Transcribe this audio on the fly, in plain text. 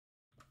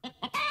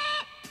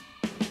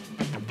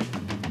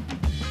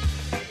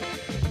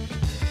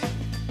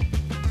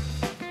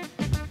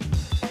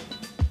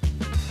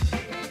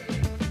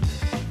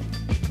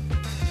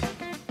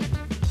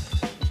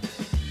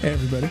Hey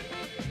everybody,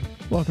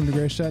 welcome to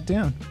Gray Shot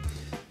Down.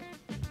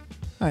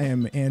 I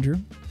am Andrew.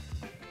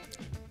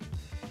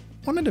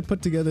 Wanted to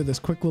put together this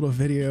quick little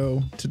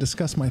video to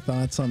discuss my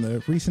thoughts on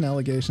the recent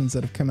allegations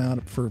that have come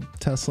out for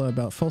Tesla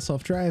about full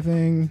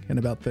self-driving and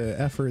about the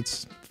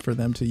efforts for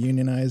them to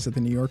unionize at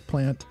the New York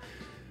plant.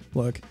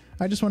 Look,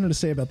 I just wanted to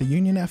say about the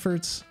union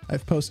efforts,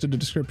 I've posted a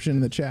description in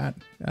the chat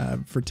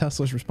for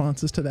Tesla's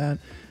responses to that.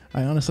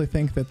 I honestly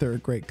think that they're a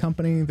great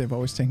company. They've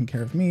always taken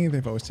care of me.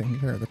 They've always taken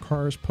care of the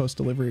car's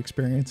post-delivery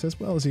experience, as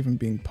well as even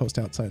being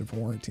post-outside of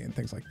warranty and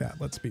things like that.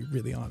 Let's be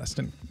really honest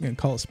and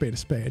call a spade a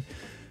spade.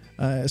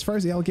 As far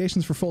as the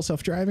allegations for full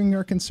self-driving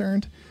are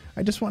concerned,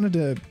 I just wanted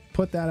to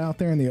put that out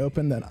there in the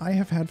open that I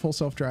have had full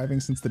self-driving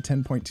since the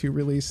 10.2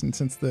 release, and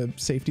since the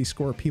safety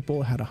score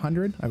people had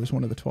 100. I was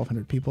one of the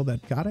 1,200 people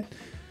that got it.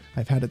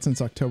 I've had it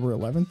since October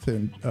 11th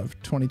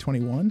of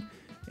 2021.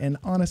 And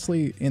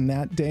honestly, in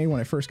that day when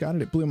I first got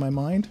it, it blew my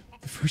mind.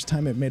 The first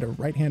time it made a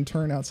right-hand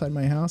turn outside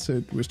my house,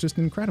 it was just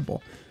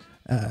incredible.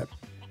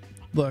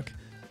 Look,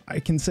 I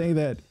can say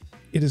that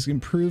it has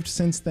improved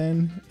since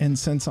then, and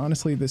since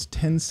honestly this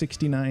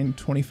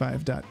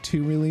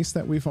 1069.25.2 release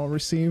that we've all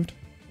received,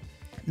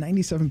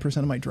 97%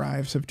 of my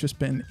drives have just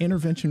been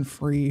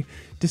intervention-free,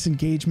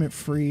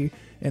 disengagement-free,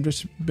 and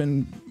just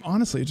been,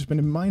 honestly, just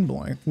been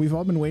mind-blowing. We've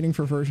all been waiting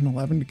for version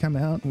 11 to come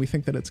out, and we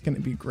think that it's going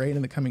to be great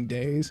in the coming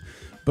days,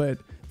 but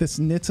this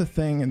NHTSA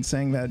thing and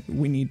saying that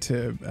we need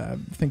to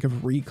think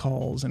of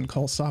recalls and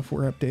call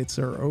software updates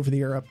or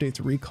over-the-air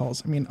updates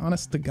recalls. I mean,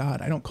 honest to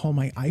God, I don't call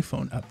my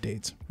iPhone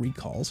updates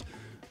recalls.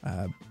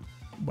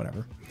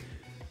 Whatever.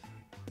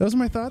 Those are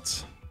my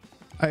thoughts.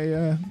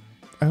 I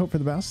hope for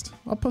the best.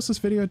 I'll post this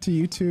video to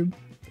YouTube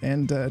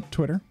and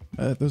Twitter.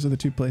 Those are the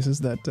two places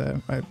that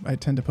I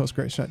tend to post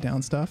Great Shot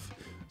Down stuff.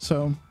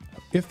 So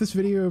if this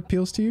video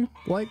appeals to you,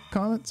 like,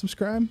 comment,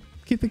 subscribe,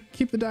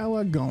 keep the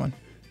dialogue going.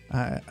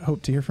 I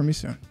hope to hear from you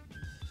soon.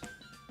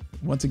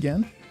 Once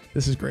again,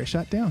 this is Great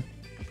Shot Down.